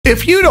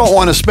If you don't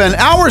want to spend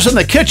hours in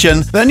the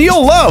kitchen, then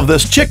you'll love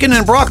this chicken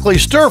and broccoli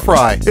stir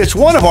fry. It's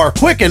one of our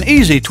quick and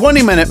easy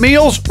 20-minute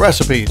meals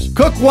recipes.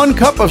 Cook 1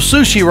 cup of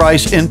sushi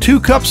rice in 2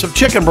 cups of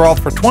chicken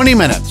broth for 20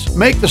 minutes.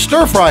 Make the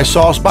stir fry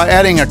sauce by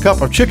adding a cup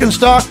of chicken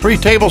stock, 3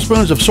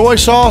 tablespoons of soy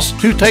sauce,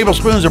 2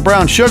 tablespoons of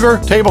brown sugar,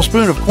 a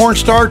tablespoon of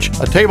cornstarch,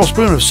 a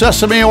tablespoon of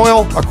sesame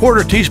oil, a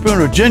 1/4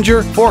 teaspoon of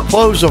ginger, 4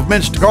 cloves of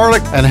minced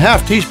garlic, and a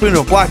 1/2 teaspoon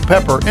of black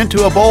pepper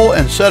into a bowl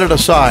and set it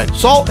aside.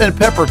 Salt and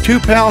pepper 2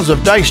 pounds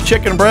of diced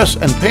chicken breasts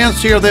and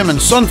pan-sear them in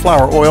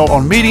sunflower oil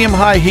on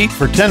medium-high heat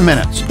for 10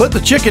 minutes. Put the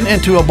chicken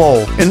into a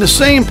bowl. In the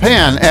same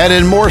pan, add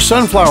in more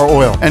sunflower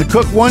oil and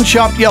cook 1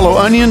 chopped yellow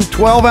onion,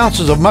 12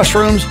 ounces of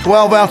mushrooms,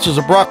 12 ounces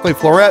of broccoli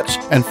florets,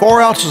 and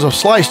 4 ounces of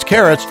sliced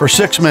carrots for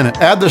 6 minutes.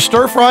 Add the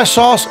stir-fry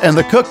sauce and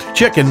the cooked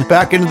chicken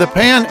back into the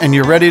pan and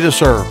you're ready to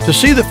serve. To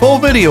see the full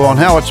video on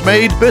how it's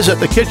made, visit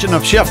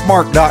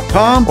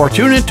thekitchenofchefmark.com or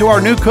tune into our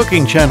new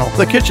cooking channel,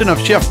 The Kitchen of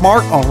Chef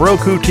Mark on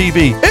Roku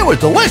TV. It was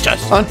delicious!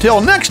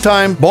 Until next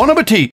time, bon appetit!